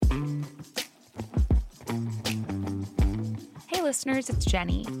listeners, it's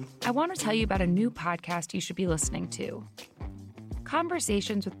Jenny. I want to tell you about a new podcast you should be listening to.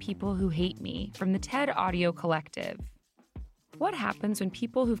 Conversations with People Who Hate Me from the TED Audio Collective. What happens when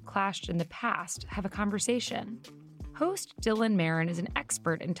people who've clashed in the past have a conversation? Host Dylan Marin is an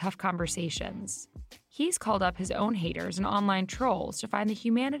expert in tough conversations. He's called up his own haters and online trolls to find the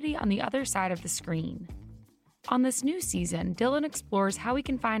humanity on the other side of the screen. On this new season, Dylan explores how we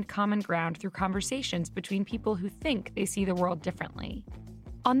can find common ground through conversations between people who think they see the world differently.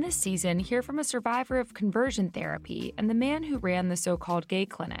 On this season, hear from a survivor of conversion therapy and the man who ran the so-called gay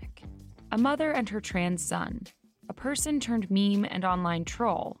clinic, a mother and her trans son, a person turned meme and online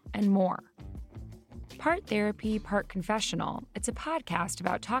troll, and more. Part therapy, part confessional, it's a podcast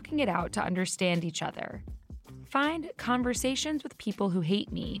about talking it out to understand each other. Find Conversations with People Who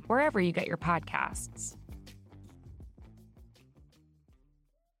Hate Me wherever you get your podcasts.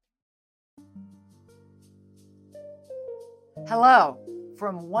 Hello,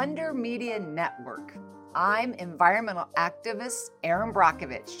 from Wonder Media Network. I'm environmental activist Erin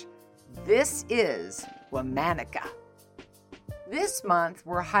Brockovich. This is Womanica. This month,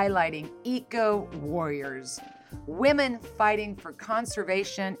 we're highlighting eco-warriors, women fighting for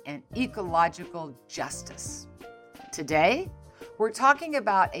conservation and ecological justice. Today, we're talking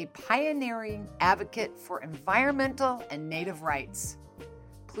about a pioneering advocate for environmental and native rights.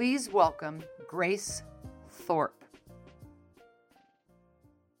 Please welcome Grace Thorpe.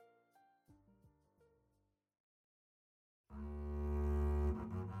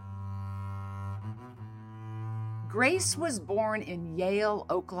 Grace was born in Yale,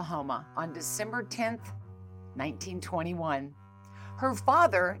 Oklahoma on December 10th, 1921. Her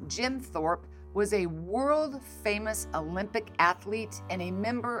father, Jim Thorpe, was a world-famous Olympic athlete and a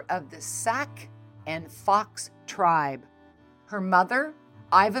member of the Sac and Fox tribe. Her mother,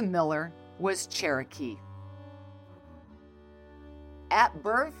 Iva Miller, was Cherokee. At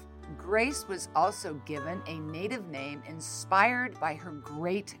birth, Grace was also given a native name inspired by her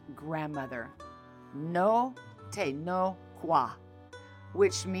great-grandmother, No Te no Kwa,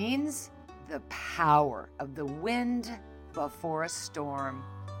 which means the power of the wind before a storm.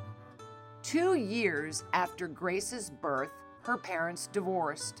 2 years after Grace's birth, her parents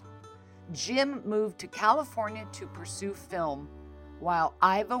divorced. Jim moved to California to pursue film, while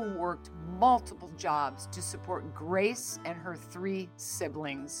Iva worked multiple jobs to support Grace and her 3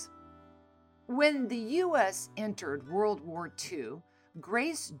 siblings. When the U.S. entered World War II,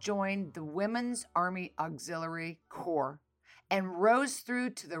 Grace joined the Women's Army Auxiliary Corps and rose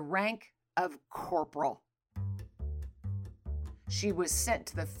through to the rank of corporal. She was sent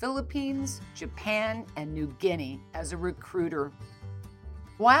to the Philippines, Japan, and New Guinea as a recruiter.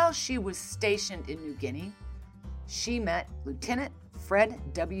 While she was stationed in New Guinea, she met Lieutenant Fred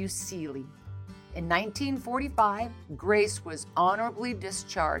W. Seeley. In 1945, Grace was honorably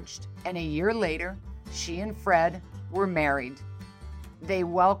discharged, and a year later, she and Fred were married. They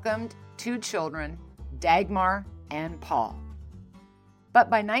welcomed 2 children, Dagmar and Paul. But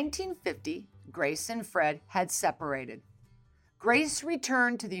by 1950, Grace and Fred had separated. Grace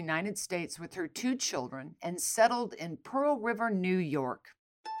returned to the United States with her 2 children and settled in Pearl River, New York.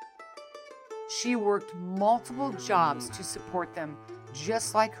 She worked multiple jobs to support them,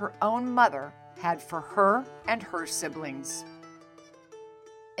 just like her own mother had for her and her siblings.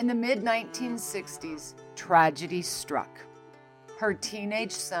 In the mid-1960s, tragedy struck. Her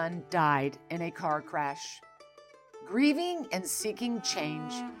teenage son died in a car crash. Grieving and seeking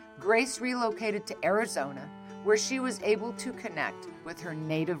change, Grace relocated to Arizona, where she was able to connect with her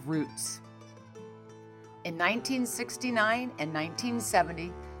native roots. In 1969 and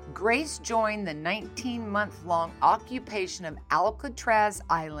 1970, Grace joined the 19-month-long occupation of Alcatraz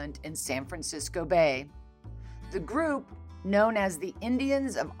Island in San Francisco Bay. The group, known as the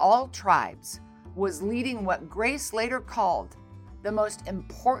Indians of All Tribes, was leading what Grace later called the most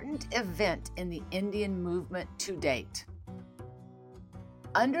important event in the Indian movement to date.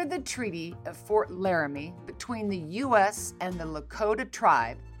 Under the Treaty of Fort Laramie between the U.S. and the Lakota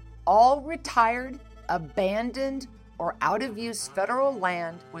tribe, all retired, abandoned, or out-of-use federal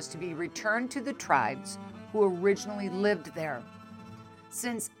land was to be returned to the tribes who originally lived there.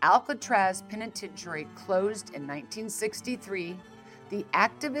 Since Alcatraz Penitentiary closed in 1963, the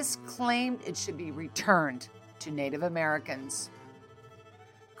activists claimed it should be returned to Native Americans.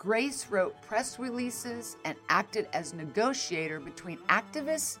 Grace wrote press releases and acted as negotiator between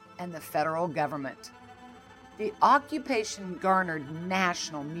activists and the federal government. The occupation garnered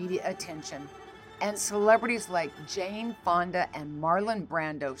national media attention, and celebrities like Jane Fonda and Marlon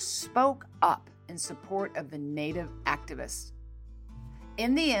Brando spoke up in support of the Native activists.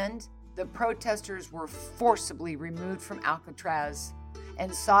 In the end, the protesters were forcibly removed from Alcatraz,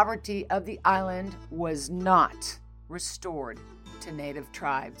 and sovereignty of the island was not restored to native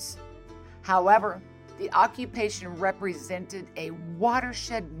tribes. However, the occupation represented a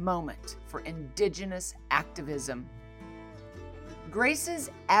watershed moment for indigenous activism.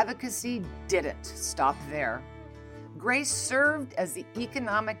 Grace's advocacy didn't stop there. Grace served as the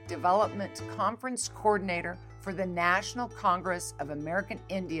Economic Development Conference Coordinator for the National Congress of American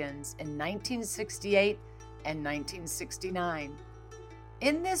Indians in 1968 and 1969.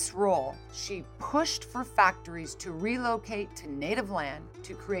 In this role, she pushed for factories to relocate to native land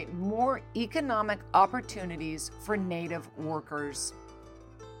to create more economic opportunities for native workers.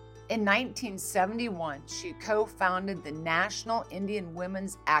 In 1971, she co-founded the National Indian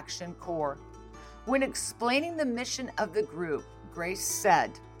Women's Action Corps. When explaining the mission of the group, Grace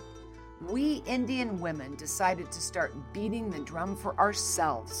said, "We Indian women decided to start beating the drum for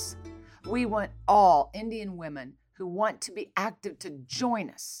ourselves. We want all Indian women who want to be active to join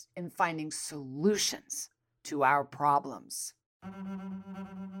us in finding solutions to our problems."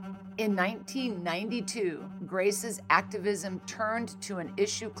 In 1992, Grace's activism turned to an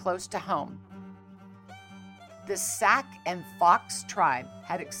issue close to home. The Sac and Fox tribe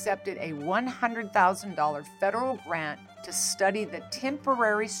had accepted a $100,000 federal grant to study the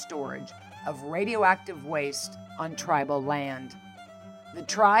temporary storage of radioactive waste on tribal land. The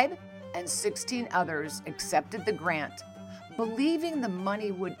tribe and 16 others accepted the grant, believing the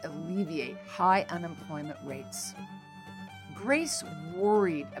money would alleviate high unemployment rates. Grace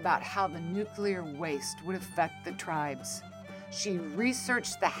worried about how the nuclear waste would affect the tribes. She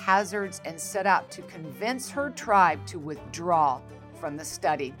researched the hazards and set out to convince her tribe to withdraw from the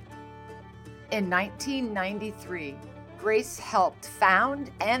study. In 1993, Grace helped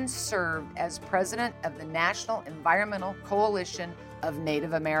found and served as president of the National Environmental Coalition of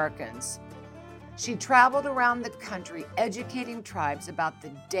Native Americans. She traveled around the country educating tribes about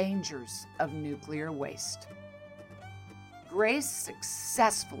the dangers of nuclear waste. Grace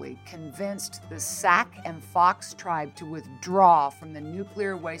successfully convinced the Sac and Fox tribe to withdraw from the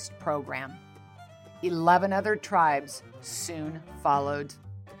nuclear waste program. 11 other tribes soon followed.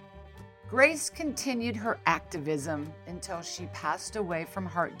 Grace continued her activism until she passed away from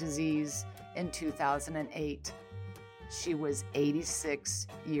heart disease in 2008. She was 86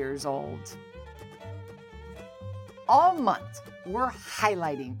 years old. All month, we're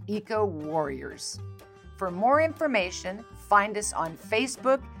highlighting eco warriors. For more information, find us on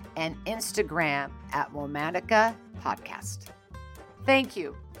Facebook and Instagram at Womanica Podcast. Thank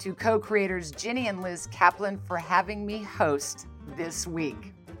you to co-creators Jenny and Liz Kaplan for having me host this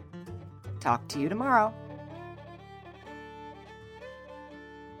week. Talk to you tomorrow.